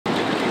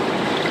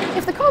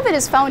If the COVID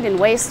is found in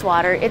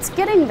wastewater, it's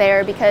getting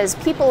there because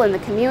people in the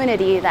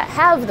community that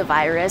have the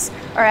virus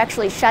are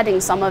actually shedding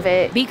some of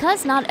it.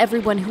 Because not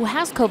everyone who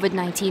has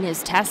COVID-19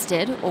 is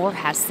tested or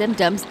has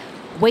symptoms,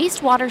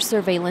 wastewater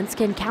surveillance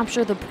can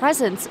capture the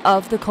presence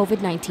of the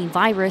COVID-19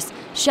 virus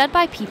shed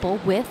by people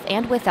with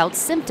and without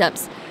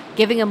symptoms,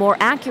 giving a more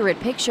accurate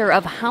picture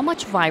of how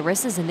much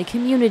virus is in the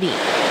community.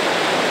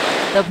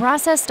 The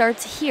process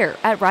starts here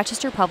at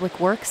Rochester Public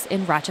Works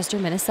in Rochester,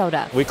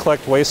 Minnesota. We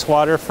collect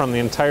wastewater from the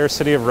entire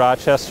city of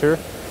Rochester,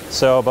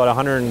 so about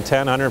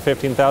 110,000,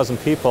 115,000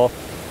 people.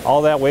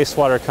 All that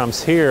wastewater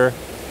comes here,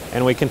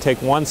 and we can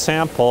take one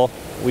sample,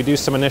 we do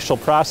some initial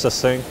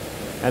processing,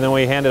 and then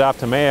we hand it off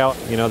to Mayo.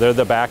 You know, they're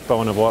the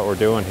backbone of what we're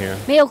doing here.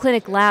 Mayo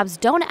Clinic labs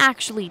don't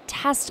actually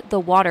test the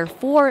water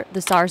for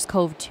the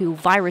SARS-CoV-2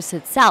 virus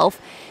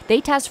itself. They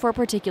test for a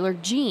particular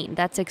gene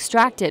that's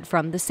extracted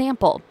from the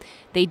sample.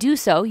 They do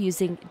so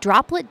using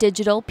droplet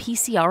digital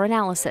PCR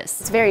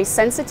analysis. It's very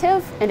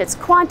sensitive and it's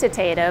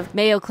quantitative.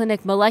 Mayo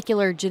Clinic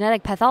molecular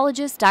genetic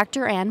pathologist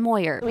Dr.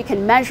 Moyer. We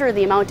can measure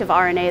the amount of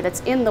RNA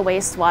that's in the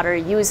wastewater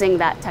using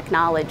that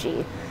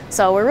technology.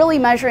 So we're really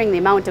measuring the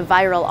amount of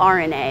viral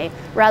RNA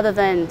rather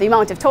than the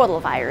amount of total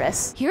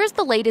virus. Here's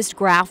the latest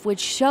graph, which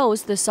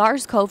shows the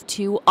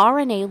SARS-CoV-2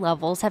 RNA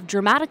levels have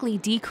dramatically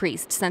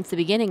decreased since the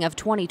beginning of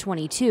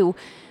 2022,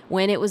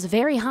 when it was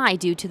very high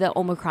due to the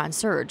Omicron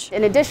surge.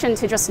 In addition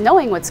to just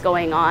knowing what's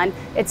going on,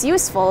 it's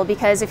useful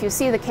because if you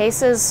see the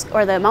cases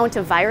or the amount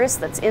of virus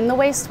that's in the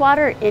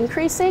wastewater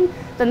increasing,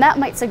 then that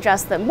might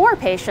suggest that more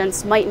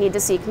patients might need to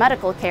seek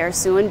medical care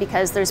soon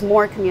because there's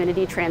more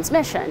community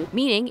transmission.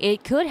 Meaning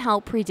it could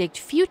help predict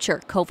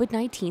future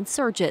COVID-19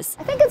 surges.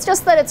 I think it's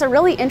just that it's a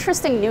really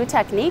interesting new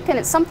technique, and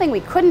it's something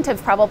we couldn't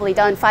have probably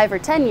done 5 or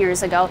 10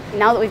 years ago.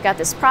 Now that we've got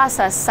this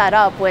process set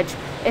up, which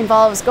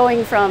involves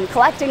going from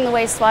collecting the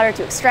wastewater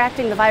to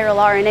extracting the viral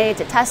RNA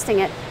to testing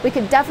it, we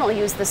could definitely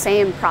use the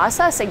same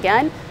process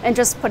again and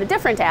just put a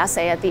different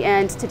assay at the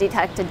end to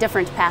detect a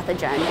different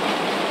pathogen.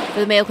 For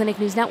the Mayo Clinic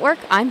News Network,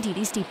 I'm Dee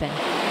Dee Stiepen.